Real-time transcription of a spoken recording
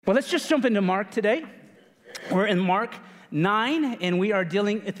Well, let's just jump into Mark today. We're in Mark 9, and we are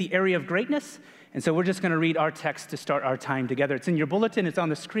dealing with the area of greatness. And so we're just going to read our text to start our time together. It's in your bulletin. It's on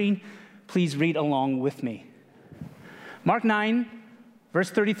the screen. Please read along with me. Mark 9,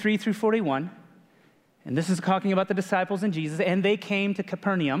 verse 33 through 41. And this is talking about the disciples and Jesus. And they came to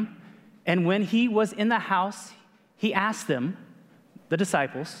Capernaum. And when he was in the house, he asked them, the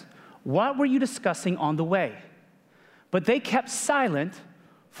disciples, "What were you discussing on the way?" But they kept silent,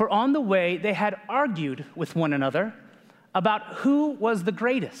 for on the way they had argued with one another about who was the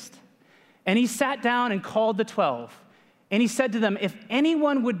greatest. And he sat down and called the 12. And he said to them, "If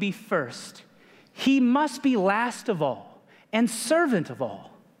anyone would be first, he must be last of all and servant of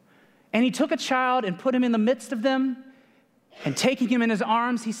all." And he took a child and put him in the midst of them. And taking him in his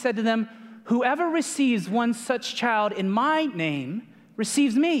arms, he said to them, "Whoever receives one such child in my name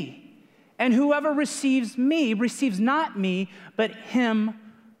receives me. And whoever receives me receives not me, but him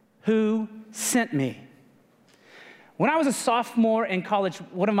who sent me." When I was a sophomore in college,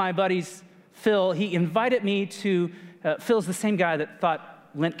 one of my buddies, Phil, he invited me to, Phil's the same guy that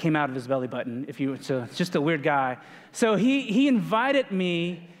thought lint came out of his belly button, so it's just a weird guy. So he invited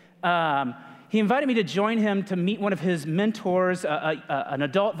me to join him to meet one of his mentors, an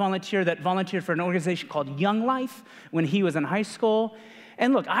adult volunteer that volunteered for an organization called Young Life when he was in high school.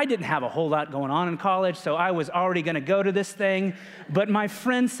 And look, I didn't have a whole lot going on in college, so I was already going to go to this thing. But my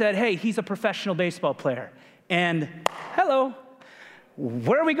friend said, "Hey, he's a professional baseball player." And hello,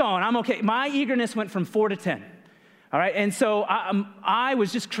 where are we going? I'm okay. My eagerness went from 4 to 10. All right, and so I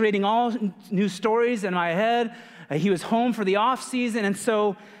was just creating all new stories in my head. He was home for the off season, and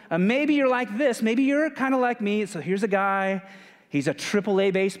so maybe you're like this. Maybe you're kind of like me. So here's a guy. He's a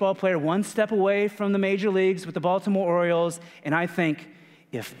AAA baseball player, one step away from the major leagues with the Baltimore Orioles, and I think,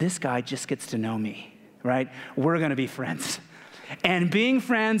 if this guy just gets to know me, right, we're going to be friends. And being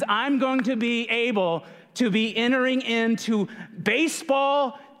friends, I'm going to be able to be entering into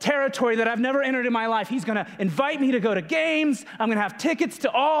baseball territory that I've never entered in my life. He's going to invite me to go to games. I'm going to have tickets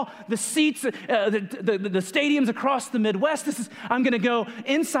to all the seats, the stadiums across the Midwest. I'm going to go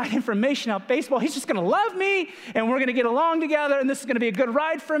inside information about baseball. He's just going to love me, and we're going to get along together, and this is going to be a good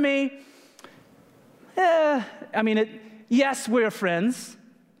ride for me. Yes, we're friends.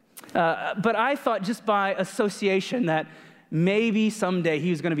 But I thought just by association that maybe someday he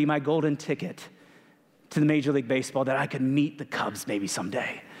was going to be my golden ticket to the Major League Baseball, that I could meet the Cubs maybe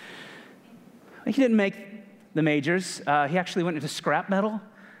someday. He didn't make the majors. He actually went into scrap metal.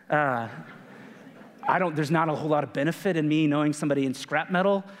 There's not a whole lot of benefit in me knowing somebody in scrap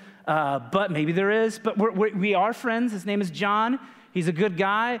metal, but maybe there is. But we are friends. His name is John. He's a good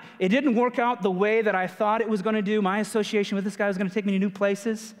guy. It didn't work out the way that I thought it was going to do. My association with this guy was going to take me to new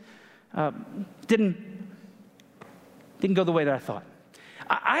places. Didn't go the way that I thought.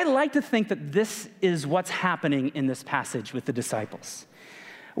 I like to think that this is what's happening in this passage with the disciples.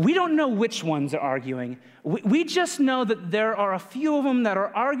 We don't know which ones are arguing. We just know that there are a few of them that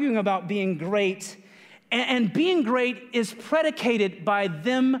are arguing about being great, and being great is predicated by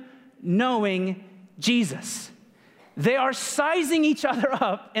them knowing Jesus. They are sizing each other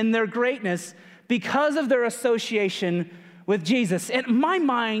up in their greatness because of their association with Jesus. And my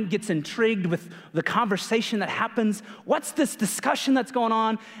mind gets intrigued with the conversation that happens. What's this discussion that's going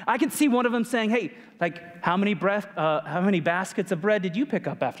on? I can see one of them saying, "Hey, how many baskets of bread did you pick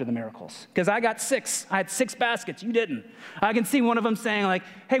up after the miracles? Because I got 6. I had 6 baskets. You didn't." I can see one of them saying,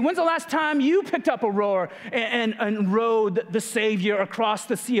 "Hey, when's the last time you picked up a rower and rowed the Savior across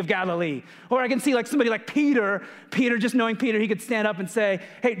the Sea of Galilee?" Or I can see somebody like Peter, just knowing Peter, he could stand up and say,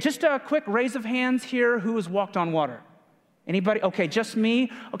 "Hey, just a quick raise of hands here, who has walked on water?" Anybody? Okay, just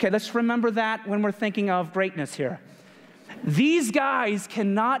me? Okay, let's remember that when we're thinking of greatness here. These guys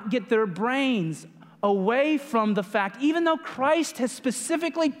cannot get their brains away from the fact, even though Christ has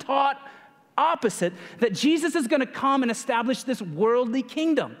specifically taught opposite, that Jesus is going to come and establish this worldly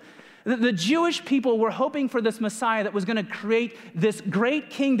kingdom. The Jewish people were hoping for this Messiah that was going to create this great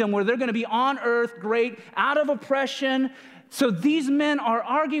kingdom where they're going to be on earth, great, out of oppression. So these men are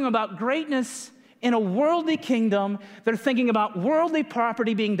arguing about greatness in a worldly kingdom. They're thinking about worldly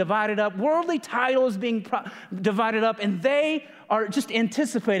property being divided up, worldly titles being divided up, and they are just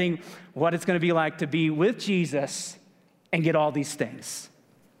anticipating what it's going to be like to be with Jesus and get all these things.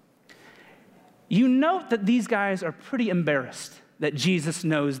 You note that these guys are pretty embarrassed that Jesus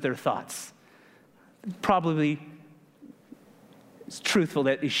knows their thoughts. Probably it's truthful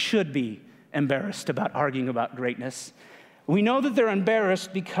that they should be embarrassed about arguing about greatness. We know that they're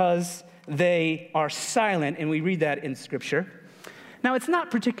embarrassed because they are silent, and we read that in Scripture. Now, it's not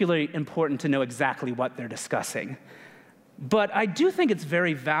particularly important to know exactly what they're discussing, But I do think it's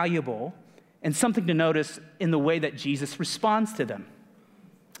very valuable and something to notice in the way that Jesus responds to them.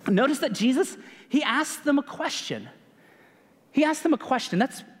 Notice that Jesus, he asks them a question. He asks them a question.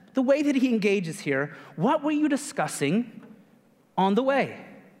 That's the way that he engages here. What were you discussing on the way?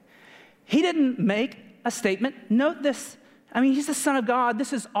 He didn't make a statement. Note this. He's the Son of God.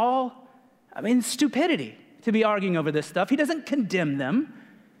 This is all, stupidity to be arguing over this stuff. He doesn't condemn them,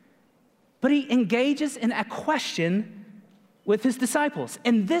 but he engages in a question with his disciples.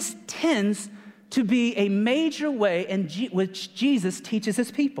 And this tends to be a major way in which Jesus teaches his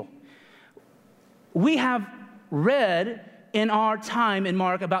people. We have read in our time in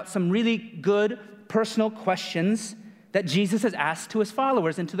Mark about some really good personal questions that Jesus has asked to his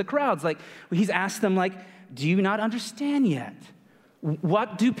followers and to the crowds. Like, he's asked them, do you not understand yet?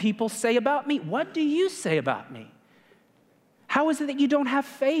 What do people say about me? What do you say about me? How is it that you don't have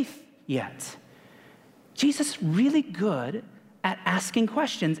faith yet? Jesus is really good at asking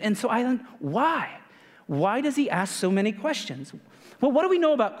questions. And so I think, why? Why does he ask so many questions? Well, what do we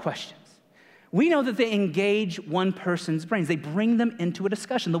know about questions? We know that they engage one person's brains. They bring them into a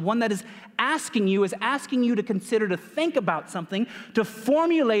discussion. The one that is asking you to consider, to think about something, to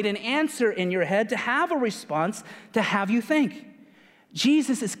formulate an answer in your head, to have a response, to have you think.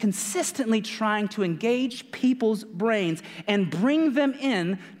 Jesus is consistently trying to engage people's brains and bring them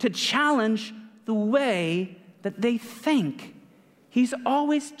in to challenge the way that they think. He's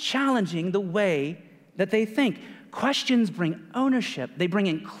always challenging the way that they think. Questions bring ownership. They bring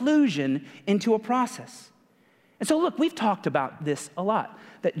inclusion into a process. And so look, we've talked about this a lot,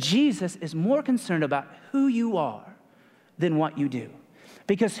 that Jesus is more concerned about who you are than what you do.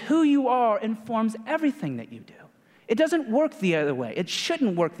 Because who you are informs everything that you do. It doesn't work the other way. It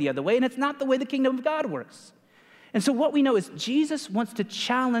shouldn't work the other way, and it's not the way the kingdom of God works. And so what we know is Jesus wants to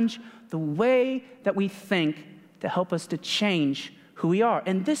challenge the way that we think to help us to change who we are.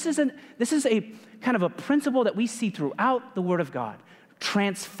 And this is a kind of a principle that we see throughout the Word of God,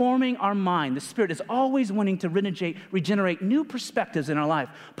 transforming our mind. The Spirit is always wanting to regenerate new perspectives in our life.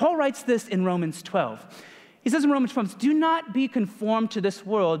 Paul writes this in Romans 12. He says in Romans 12, do not be conformed to this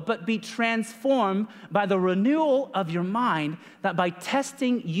world, but be transformed by the renewal of your mind, that by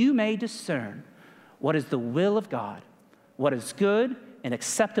testing you may discern what is the will of God, what is good and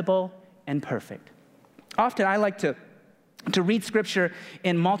acceptable and perfect. Often I like to read scripture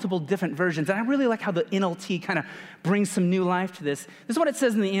in multiple different versions, and I really like how the NLT kind of brings some new life to this. This is what it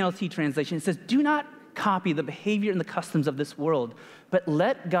says in the NLT translation. It says, do not copy the behavior and the customs of this world, but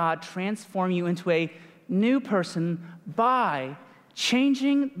let God transform you into a new person by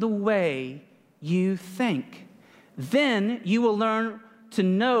changing the way you think. Then you will learn to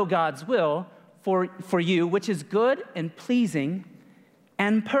know God's will for you, which is good and pleasing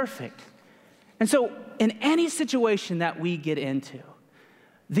and perfect. And so in any situation that we get into,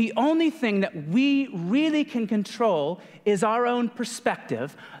 the only thing that we really can control is our own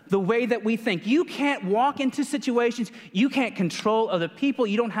perspective, the way that we think. You can't walk into situations, you can't control other people,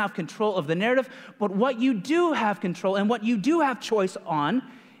 you don't have control of the narrative, but what you do have control and what you do have choice on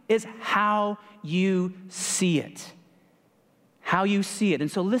is how you see it. How you see it. And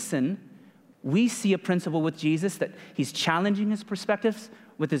so listen, we see a principle with Jesus that he's challenging his perspectives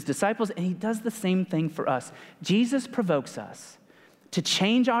with his disciples, and he does the same thing for us. Jesus provokes us to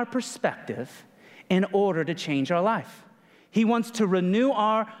change our perspective in order to change our life. He wants to renew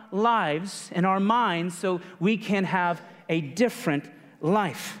our lives and our minds so we can have a different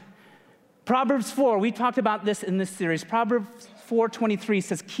life. Proverbs 4, we talked about this in this series. Proverbs 4:23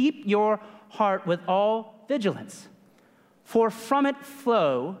 says, keep your heart with all vigilance, for from it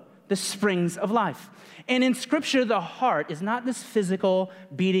flow the springs of life. And in Scripture, the heart is not this physical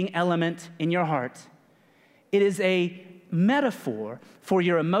beating element in your heart. It is a metaphor for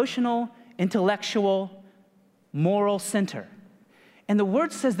your emotional, intellectual, moral center. And the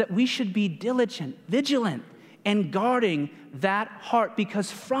word says that we should be diligent, vigilant, and guarding that heart, because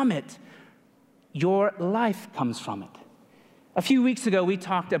from it, your life comes from it. A few weeks ago, we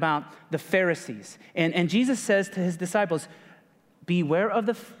talked about the Pharisees. And Jesus says to his disciples, beware of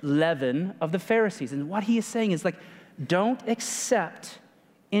the leaven of the Pharisees. And what he is saying is don't accept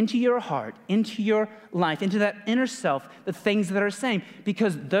into your heart, into your life, into that inner self, the things that are saying,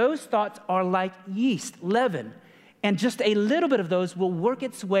 because those thoughts are like yeast, leaven. And just a little bit of those will work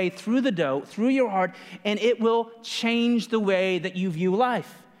its way through the dough, through your heart, and it will change the way that you view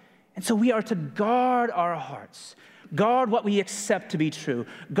life. And so we are to guard our hearts, guard what we accept to be true,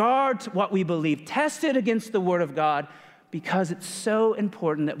 guard what we believe, test it against the Word of God, because it's so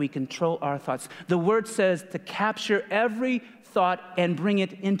important that we control our thoughts. The word says to capture every thought and bring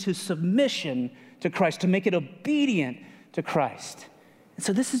it into submission to Christ, to make it obedient to Christ. And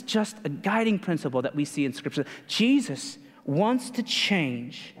so this is just a guiding principle that we see in Scripture. Jesus wants to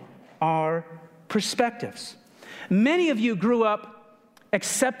change our perspectives. Many of you grew up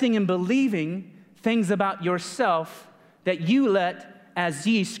accepting and believing things about yourself that you let as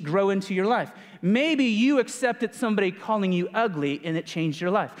yeast grow into your life. Maybe you accepted somebody calling you ugly and it changed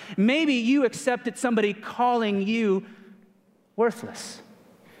your life. Maybe you accepted somebody calling you worthless.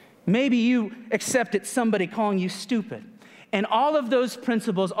 Maybe you accepted somebody calling you stupid. And all of those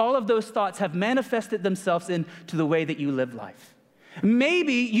principles, all of those thoughts have manifested themselves into the way that you live life.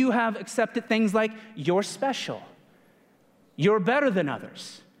 Maybe you have accepted things like you're special, you're better than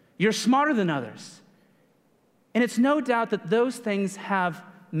others, you're smarter than others. And it's no doubt that those things have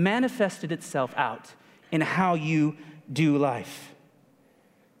manifested itself out in how you do life,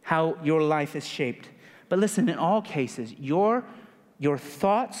 how your life is shaped. But listen, in all cases, your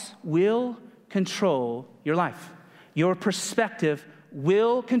thoughts will control your life. Your perspective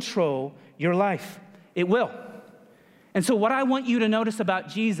will control your life. It will. And so what I want you to notice about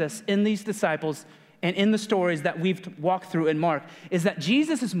Jesus in these disciples and in the stories that we've walked through in Mark is that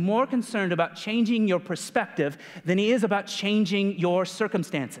Jesus is more concerned about changing your perspective than he is about changing your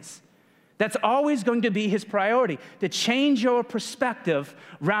circumstances. That's always going to be his priority, to change your perspective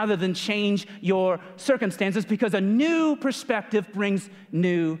rather than change your circumstances, because a new perspective brings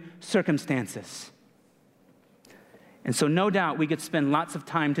new circumstances. And so no doubt we could spend lots of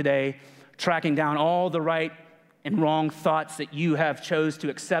time today tracking down all the right and wrong thoughts that you have chose to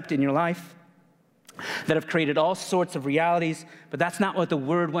accept in your life that have created all sorts of realities, but that's not what the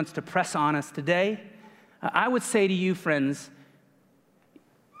Word wants to press on us today. I would say to you, friends,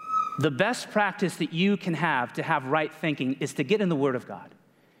 the best practice that you can have to have right thinking is to get in the Word of God,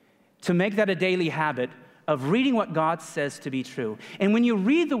 to make that a daily habit of reading what God says to be true. And when you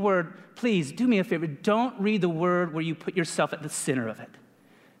read the Word, please do me a favor, don't read the Word where you put yourself at the center of it.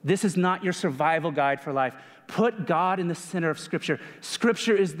 This is not your survival guide for life. Put God in the center of Scripture.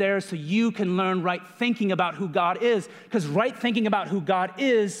 Scripture is there so you can learn right thinking about who God is, because right thinking about who God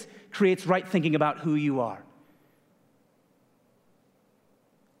is creates right thinking about who you are.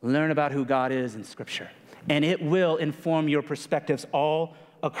 Learn about who God is in Scripture, and it will inform your perspectives all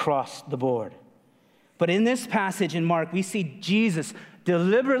across the board. But in this passage in Mark, we see Jesus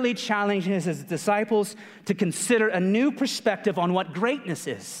deliberately challenging his disciples to consider a new perspective on what greatness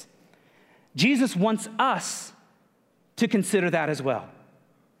is. Jesus wants us to consider that as well.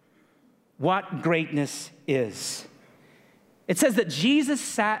 What greatness is. It says that Jesus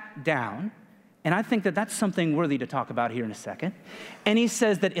sat down, and I think that that's something worthy to talk about here in a second. And he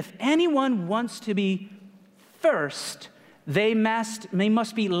says that if anyone wants to be first, they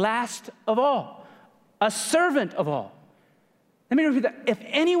must be last of all, a servant of all. Let me repeat that. If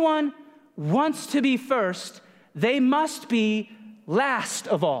anyone wants to be first, they must be last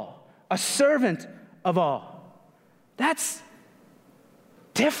of all, a servant of all. That's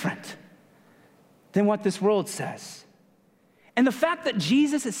different than what this world says. And the fact that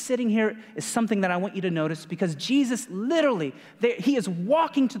Jesus is sitting here is something that I want you to notice, because Jesus literally, he is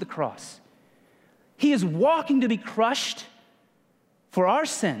walking to the cross. He is walking to be crushed for our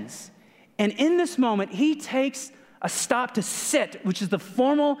sins. And in this moment, he takes a stop to sit, which is the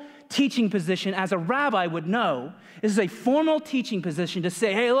formal teaching position, as a rabbi would know. This is a formal teaching position to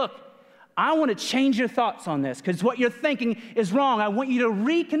say, hey, look, I want to change your thoughts on this because what you're thinking is wrong. I want you to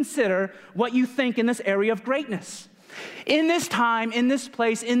reconsider what you think in this area of greatness. In this time, in this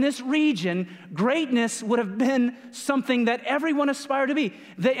place, in this region, greatness would have been something that everyone aspired to be.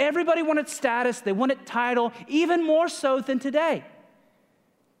 Everybody wanted status, they wanted title, even more so than today.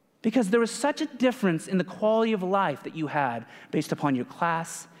 Because there was such a difference in the quality of life that you had based upon your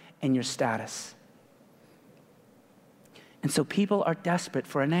class and your status. And so people are desperate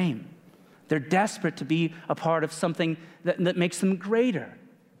for a name. They're desperate to be a part of something that makes them greater.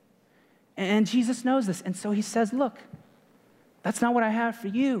 And Jesus knows this. And so he says, look, that's not what I have for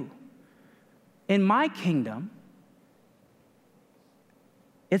you. In my kingdom,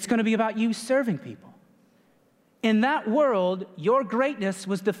 it's going to be about you serving people. In that world, your greatness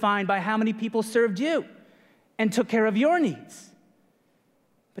was defined by how many people served you and took care of your needs.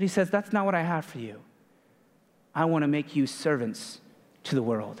 But he says, that's not what I have for you. I want to make you servants to the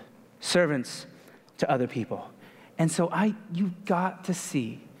world, servants to other people. And so you've got to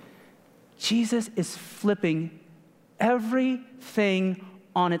see, Jesus is flipping everything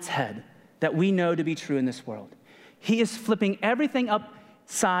on its head that we know to be true in this world. He is flipping everything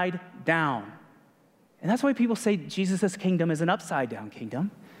upside down. And that's why people say Jesus' kingdom is an upside-down kingdom,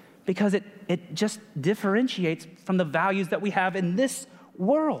 because it just differentiates from the values that we have in this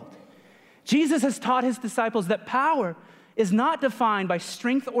world. Jesus has taught his disciples that power is not defined by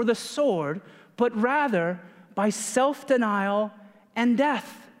strength or the sword, but rather by self-denial and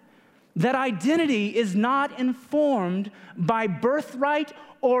death. That identity is not informed by birthright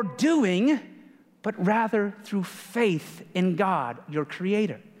or doing, but rather through faith in God, your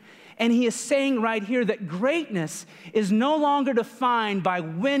Creator. And he is saying right here that greatness is no longer defined by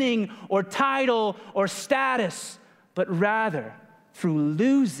winning or title or status, but rather through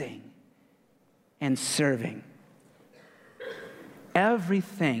losing and serving.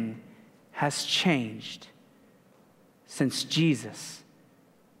 Everything has changed since Jesus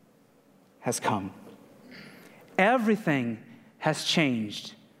has come. Everything has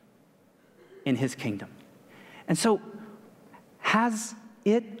changed in his kingdom. And so, has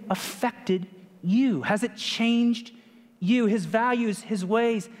it affected you? Has it changed you? His values, his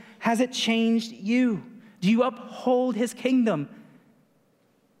ways, has it changed you? Do you uphold his kingdom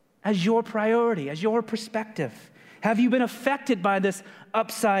as your priority, as your perspective? Have you been affected by this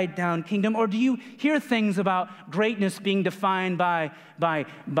upside down kingdom? Or do you hear things about greatness being defined by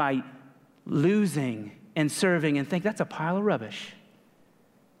losing and serving and think that's a pile of rubbish?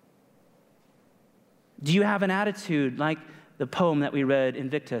 Do you have an attitude like the poem that we read,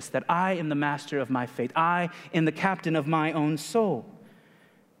 Invictus, that I am the master of my fate, I am the captain of my own soul?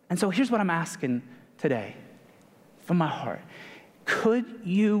 And so here's what I'm asking today from my heart. Would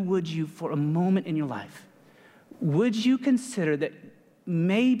you, for a moment in your life, would you consider that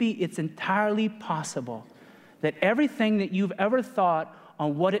maybe it's entirely possible that everything that you've ever thought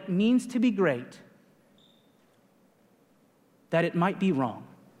on what it means to be great, that it might be wrong?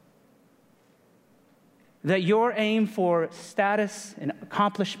 That your aim for status and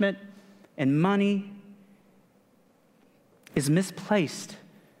accomplishment and money is misplaced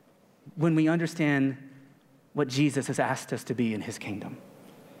when we understand what Jesus has asked us to be in his kingdom?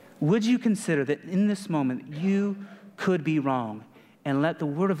 Would you consider that in this moment you could be wrong and let the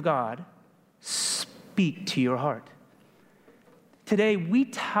Word of God speak to your heart? Today, we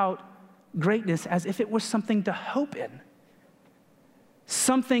tout greatness as if it were something to hope in,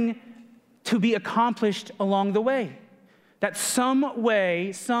 something to be accomplished along the way. That some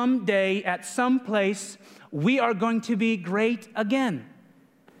way, someday, at some place, we are going to be great again.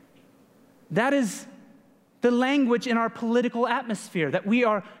 That is the language in our political atmosphere, that we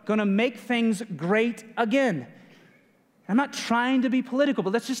are going to make things great again. I'm not trying to be political,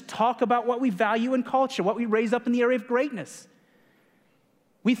 but let's just talk about what we value in culture, what we raise up in the area of greatness.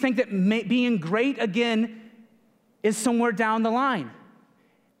 We think that being great again is somewhere down the line.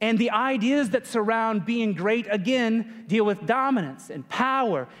 And the ideas that surround being great again deal with dominance and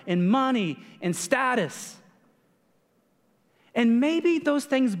power and money and status. And maybe those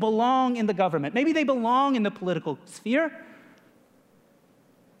things belong in the government. Maybe they belong in the political sphere.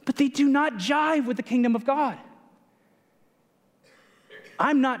 But they do not jive with the kingdom of God.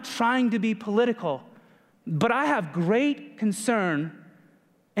 I'm not trying to be political, but I have great concern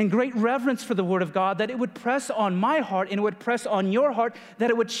and great reverence for the Word of God, that it would press on my heart and it would press on your heart, that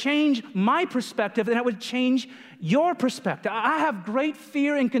it would change my perspective and it would change your perspective. I have great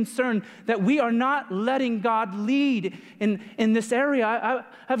fear and concern that we are not letting God lead in this area. I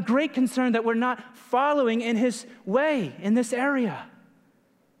have great concern that we're not following in his way in this area.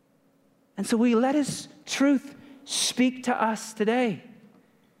 And so we let his truth speak to us today.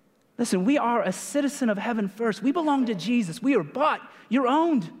 Listen, we are a citizen of heaven first. We belong to Jesus. We are bought. You're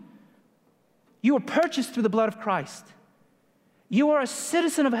owned. You were purchased through the blood of Christ. You are a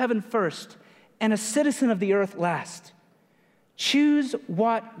citizen of heaven first and a citizen of the earth last. Choose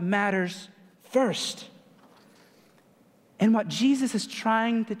what matters first. And what Jesus is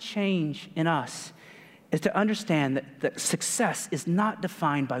trying to change in us is to understand that success is not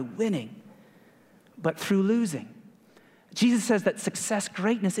defined by winning, but through losing. Jesus says that success,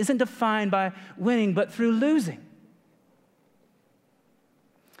 greatness, isn't defined by winning, but through losing.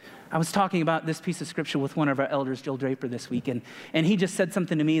 I was talking about this piece of scripture with one of our elders, Joel Draper, this week, and he just said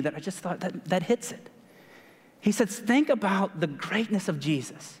something to me that I just thought that hits it. He says, think about the greatness of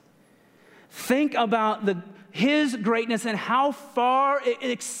Jesus. Think about his greatness and how far it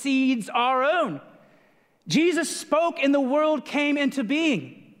exceeds our own. Jesus spoke and the world came into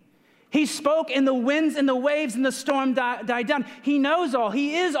being. He spoke and the winds and the waves and the storm died down. He knows all.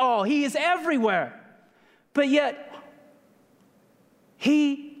 He is everywhere. But yet,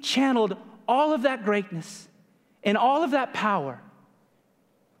 he channeled all of that greatness and all of that power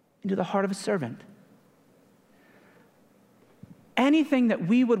into the heart of a servant. Anything that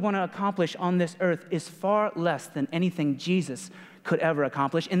we would want to accomplish on this earth is far less than anything Jesus could ever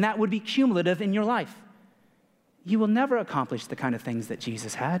accomplish, and that would be cumulative in your life. You will never accomplish the kind of things that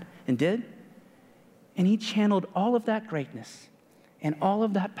Jesus had and did. And he channeled all of that greatness and all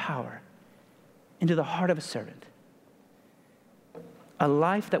of that power into the heart of a servant. A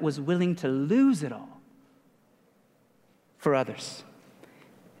life that was willing to lose it all for others.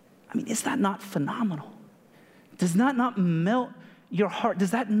 I mean, is that not phenomenal? Does that not melt your heart?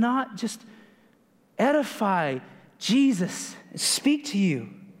 Does that not just edify Jesus, speak to you?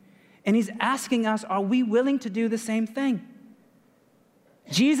 And he's asking us, are we willing to do the same thing?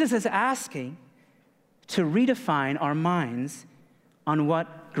 Jesus is asking to redefine our minds on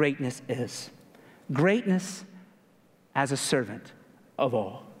what greatness is. Greatness as a servant of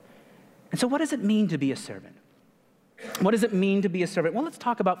all. And so what does it mean to be a servant? What does it mean to be a servant? Well, let's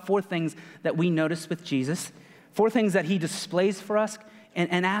talk about 4 things that we notice with Jesus, 4 things that he displays for us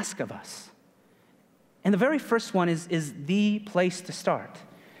and ask of us. And the very first one is the place to start.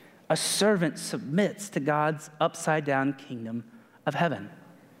 A servant submits to God's upside-down kingdom of heaven.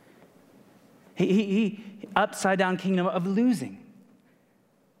 He upside-down kingdom of losing.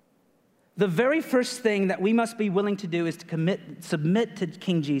 The very first thing that we must be willing to do is to submit to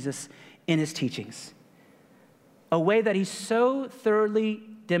King Jesus in his teachings. A way that he so thoroughly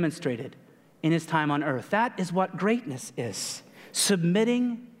demonstrated in his time on earth. That is what greatness is.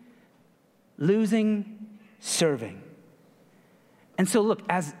 Submitting, losing, serving. And so look,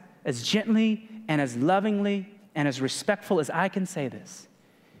 as gently and as lovingly and as respectful as I can say this,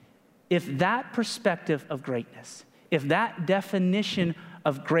 if that perspective of greatness, if that definition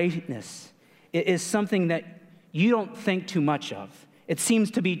of greatness is something that you don't think too much of, it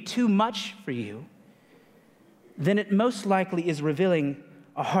seems to be too much for you, then it most likely is revealing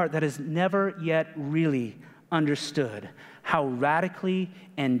a heart that has never yet really understood how radically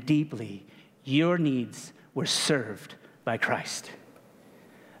and deeply your needs were served by Christ.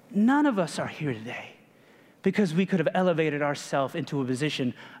 None of us are here today because we could have elevated ourselves into a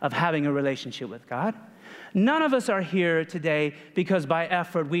position of having a relationship with God. None of us are here today because by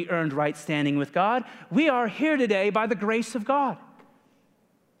effort we earned right standing with God. We are here today by the grace of God.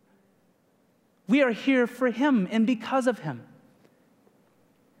 We are here for him and because of him,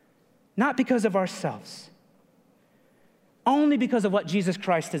 not because of ourselves. Only because of what Jesus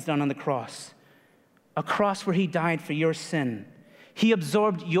Christ has done on the cross, a cross where he died for your sin. He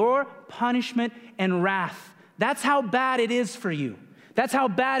absorbed your punishment and wrath. That's how bad it is for you. That's how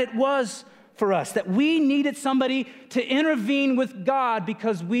bad it was for us, that we needed somebody to intervene with God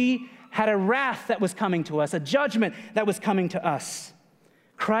because we had a wrath that was coming to us, a judgment that was coming to us.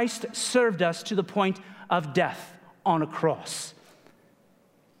 Christ served us to the point of death on a cross.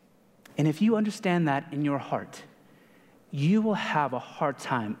 And if you understand that in your heart, you will have a hard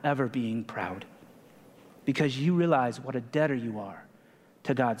time ever being proud because you realize what a debtor you are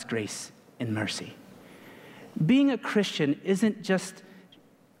to God's grace and mercy. Being a Christian isn't just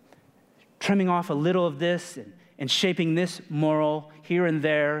trimming off a little of this and shaping this moral here and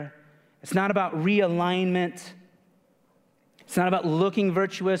there. It's not about realignment. It's not about looking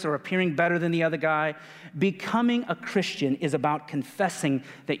virtuous or appearing better than the other guy. Becoming a Christian is about confessing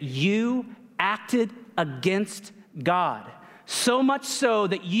that you acted against God, so much so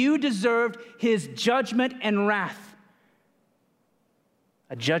that you deserved his judgment and wrath.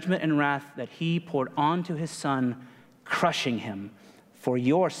 A judgment and wrath that he poured onto his son, crushing him for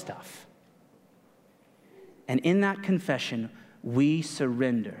your stuff. And in that confession, we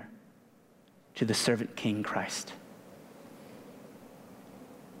surrender to the servant King Christ.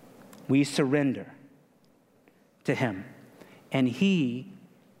 We surrender to him. And he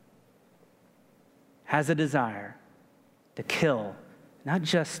has a desire to kill not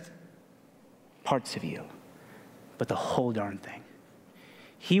just parts of you, but the whole darn thing.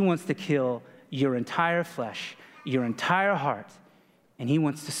 He wants to kill your entire flesh, your entire heart, and he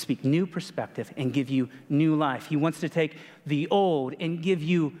wants to speak new perspective and give you new life. He wants to take the old and give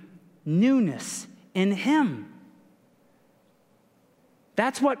you newness in him.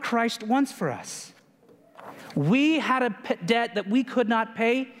 That's what Christ wants for us. We had a debt that we could not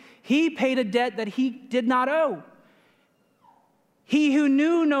pay. He paid a debt that he did not owe. He who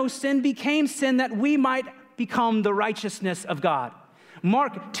knew no sin became sin that we might become the righteousness of God.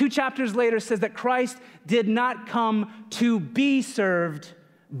 Mark, 2 chapters later, says that Christ did not come to be served,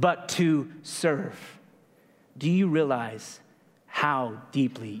 but to serve. Do you realize how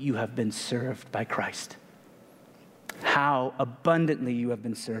deeply you have been served by Christ? How abundantly you have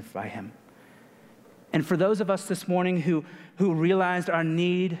been served by him. And for those of us this morning who realized our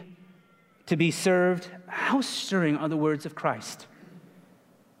need to be served, how stirring are the words of Christ?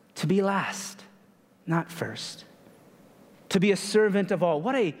 To be last, not first. To be a servant of all.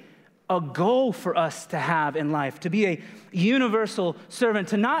 What a a goal for us to have in life, to be a universal servant,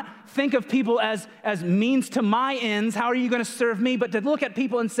 to not think of people as means to my ends, how are you going to serve me, but to look at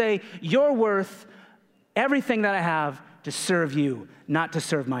people and say, you're worth everything that I have to serve you, not to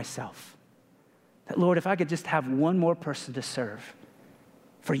serve myself. That, Lord, if I could just have one more person to serve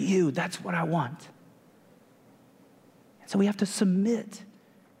for you, that's what I want. And so we have to submit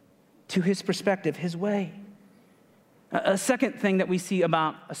to his perspective, his way. A second thing that we see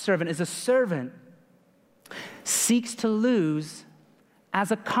about a servant is a servant seeks to lose as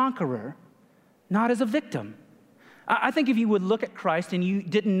a conqueror, not as a victim. I think if you would look at Christ and you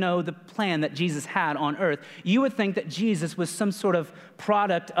didn't know the plan that Jesus had on earth, you would think that Jesus was some sort of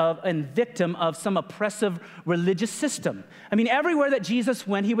product of and victim of some oppressive religious system. I mean, everywhere that Jesus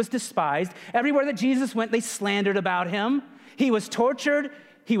went, he was despised. Everywhere that Jesus went, they slandered about him. He was tortured.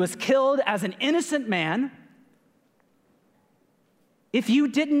 He was killed as an innocent man. If you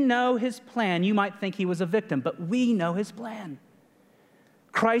didn't know his plan, you might think he was a victim, but we know his plan.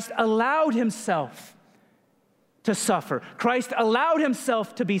 Christ allowed himself to suffer. Christ allowed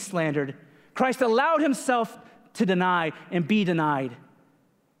himself to be slandered. Christ allowed himself to deny and be denied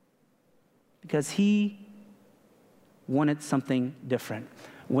because he wanted something different.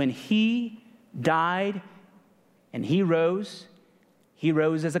 When he died and he rose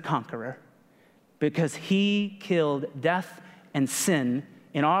as a conqueror because he killed death and sin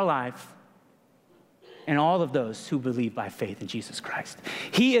in our life and all of those who believe by faith in Jesus Christ.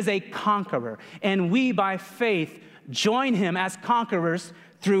 He is a conqueror, and we by faith join him as conquerors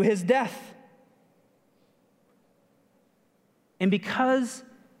through his death. And because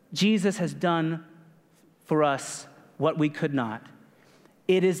Jesus has done for us what we could not,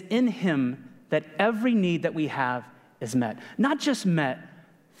 it is in him that every need that we have is met. Not just met,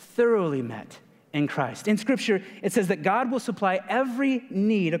 thoroughly met in Christ. In Scripture, it says that God will supply every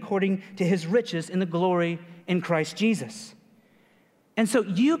need according to his riches in the glory in Christ Jesus. And so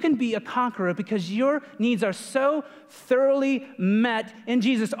you can be a conqueror because your needs are so thoroughly met in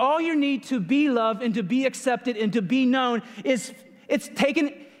Jesus. All you need to be loved and to be accepted and to be known it's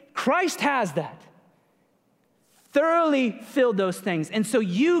taken. Christ has that. Thoroughly filled those things. And so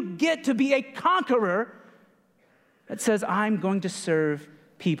you get to be a conqueror that says, I'm going to serve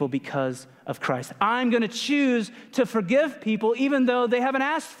people because of Christ. I'm going to choose to forgive people even though they haven't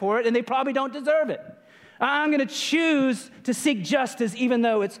asked for it and they probably don't deserve it. I'm going to choose to seek justice even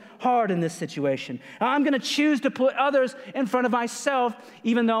though it's hard in this situation. I'm going to choose to put others in front of myself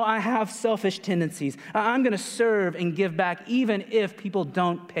even though I have selfish tendencies. I'm going to serve and give back even if people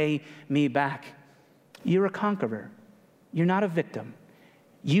don't pay me back. You're a conqueror. You're not a victim.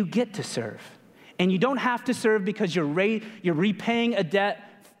 You get to serve. And you don't have to serve because you're repaying a debt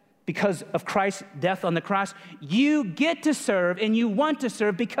because of Christ's death on the cross. You get to serve and you want to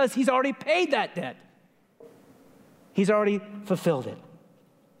serve because he's already paid that debt. He's already fulfilled it.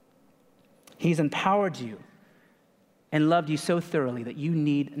 He's empowered you and loved you so thoroughly that you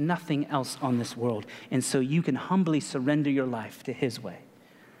need nothing else on this world. And so you can humbly surrender your life to his way.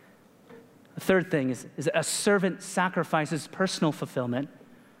 The third thing is a servant sacrifices personal fulfillment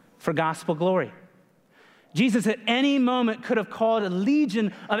for gospel glory. Jesus at any moment could have called a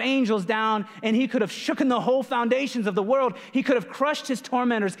legion of angels down and he could have shooken the whole foundations of the world. He could have crushed his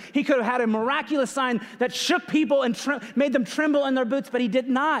tormentors. He could have had a miraculous sign that shook people and made them tremble in their boots, but he did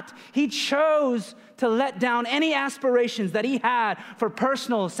not. He chose to let down any aspirations that he had for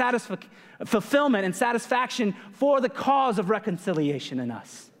personal fulfillment and satisfaction for the cause of reconciliation in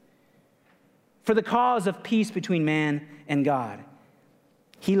us, for the cause of peace between man and God.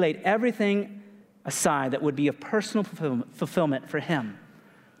 He laid everything aside that would be a personal fulfillment for him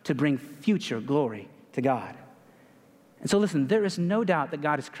to bring future glory to God. And so listen, there is no doubt that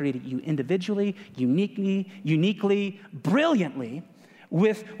God has created you individually, uniquely, brilliantly,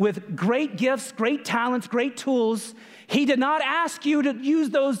 with great gifts, great talents, great tools. He did not ask you to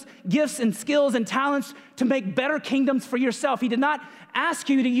use those gifts and skills and talents to make better kingdoms for yourself. He did not ask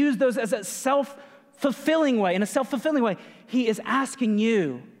you to use those as a self-fulfilling way, in a self-fulfilling way. He is asking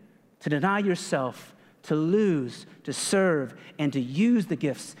you to deny yourself, to lose, to serve, and to use the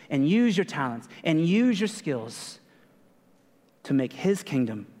gifts and use your talents and use your skills to make his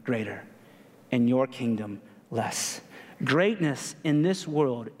kingdom greater and your kingdom less. Greatness in this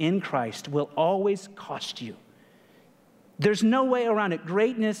world, in Christ, will always cost you. There's no way around it.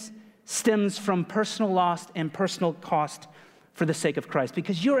 Greatness stems from personal loss and personal cost for the sake of Christ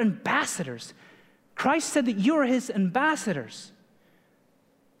because you're ambassadors. Christ said that you're his ambassadors.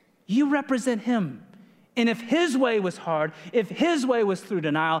 You represent him. And if his way was hard, if his way was through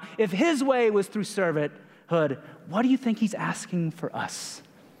denial, if his way was through servanthood, what do you think he's asking for us?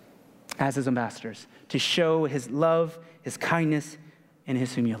 as his ambassadors to show his love, his kindness, and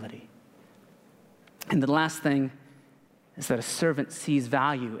his humility. And the last thing is that a servant sees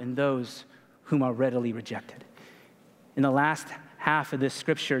value in those whom are readily rejected. In the last half of this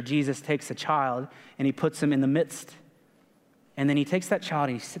scripture, Jesus takes a child and he puts him in the midst. And then he takes that child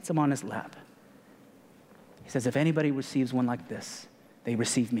and he sits him on his lap. He says, if anybody receives one like this, they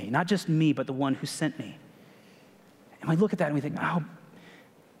receive me. Not just me, but the one who sent me. And we look at that and we think,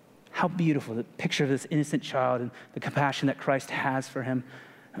 how beautiful, the picture of this innocent child and the compassion that Christ has for him.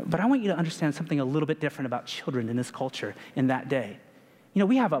 But I want you to understand something a little bit different about children in this culture in that day. You know,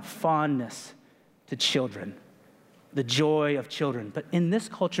 we have a fondness to children, the joy of children. But in this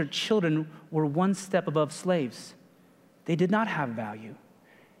culture, children were one step above slaves. They did not have value.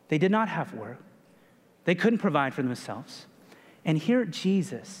 They did not have worth. They couldn't provide for themselves. And here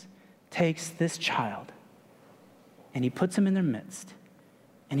Jesus takes this child and he puts him in their midst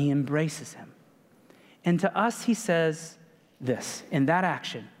and he embraces him. And to us, he says this, in that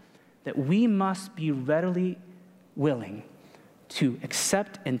action, that we must be readily willing to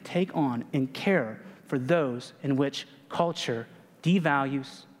accept and take on and care for those in which culture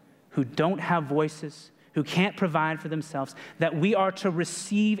devalues, who don't have voices, who can't provide for themselves, that we are to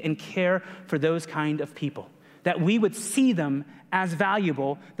receive and care for those kind of people, that we would see them as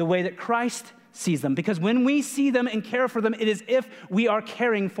valuable the way that Christ sees them. Because when we see them and care for them, it is if we are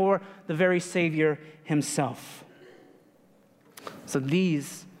caring for the very Savior himself. So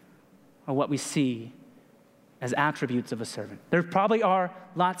these are what we see as attributes of a servant. There probably are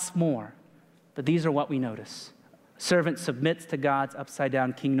lots more, but these are what we notice. A servant submits to God's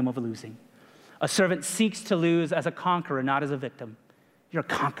upside-down kingdom of losing. A servant seeks to lose as a conqueror, not as a victim. You're a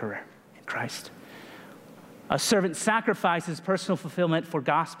conqueror in Christ. A servant sacrifices personal fulfillment for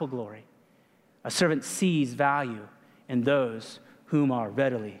gospel glory. A servant sees value in those whom are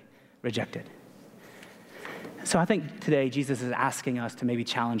readily rejected. So I think today Jesus is asking us to maybe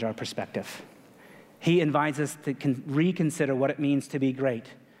challenge our perspective. He invites us to reconsider what it means to be great.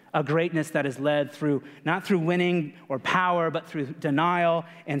 A greatness that is led through, not through winning or power, but through denial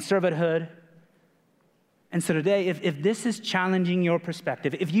and servanthood. And so today, if this is challenging your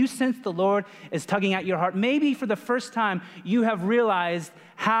perspective, if you sense the Lord is tugging at your heart, maybe for the first time you have realized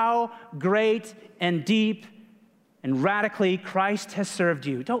how great and deep and radically Christ has served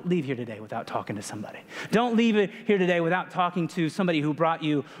you. Don't leave here today without talking to somebody. Don't leave here today without talking to somebody who brought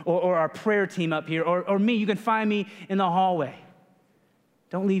you or our prayer team up here or me. You can find me in the hallway.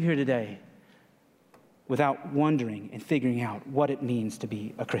 Don't leave here today without wondering and figuring out what it means to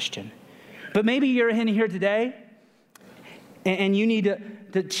be a Christian. But maybe you're in here today and you need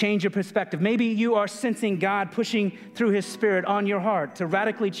to change your perspective. Maybe you are sensing God pushing through his Spirit on your heart to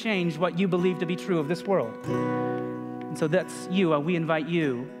radically change what you believe to be true of this world. And so that's you. We invite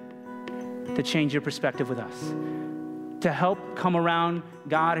you to change your perspective with us, to help come around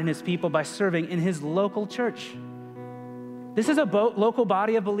God and his people by serving in his local church. This is a local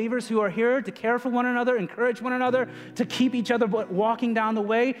body of believers who are here to care for one another, encourage one another, to keep each other walking down the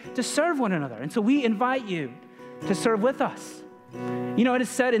way, to serve one another. And so we invite you to serve with us. You know, it is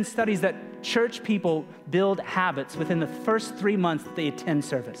said in studies that church people build habits within the first 3 months that they attend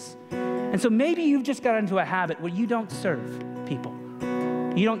service. And so maybe you've just got into a habit where you don't serve people.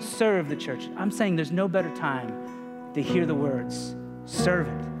 You don't serve the church. I'm saying there's no better time to hear the words, serve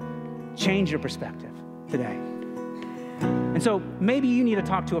it. Change your perspective today. And so maybe you need to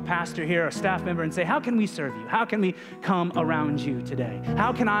talk to a pastor here, a staff member, and say, how can we serve you? How can we come around you today?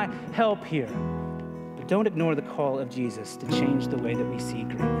 How can I help here? But don't ignore the call of Jesus to change the way that we see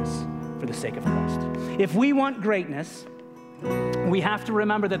greatness for the sake of Christ. If we want greatness, we have to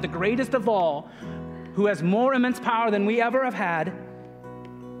remember that the greatest of all, who has more immense power than we ever have had,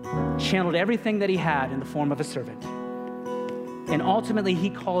 channeled everything that he had in the form of a servant. And ultimately, he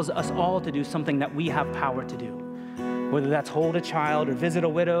calls us all to do something that we have power to do. Whether that's hold a child or visit a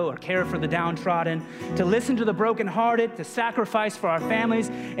widow or care for the downtrodden, to listen to the brokenhearted, to sacrifice for our families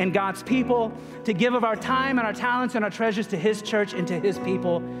and God's people, to give of our time and our talents and our treasures to his church and to his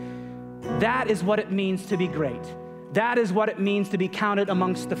people. That is what it means to be great. That is what it means to be counted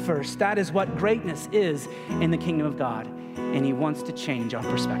amongst the first. That is what greatness is in the kingdom of God. And he wants to change our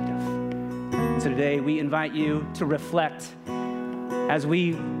perspective. So today we invite you to reflect as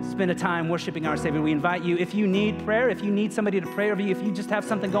we spend a time worshiping our Savior. We invite you, if you need prayer, if you need somebody to pray over you, if you just have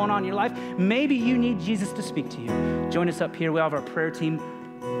something going on in your life, maybe you need Jesus to speak to you. Join us up here. We have our prayer team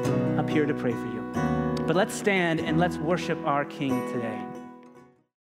up here to pray for you. But let's stand and let's worship our King today.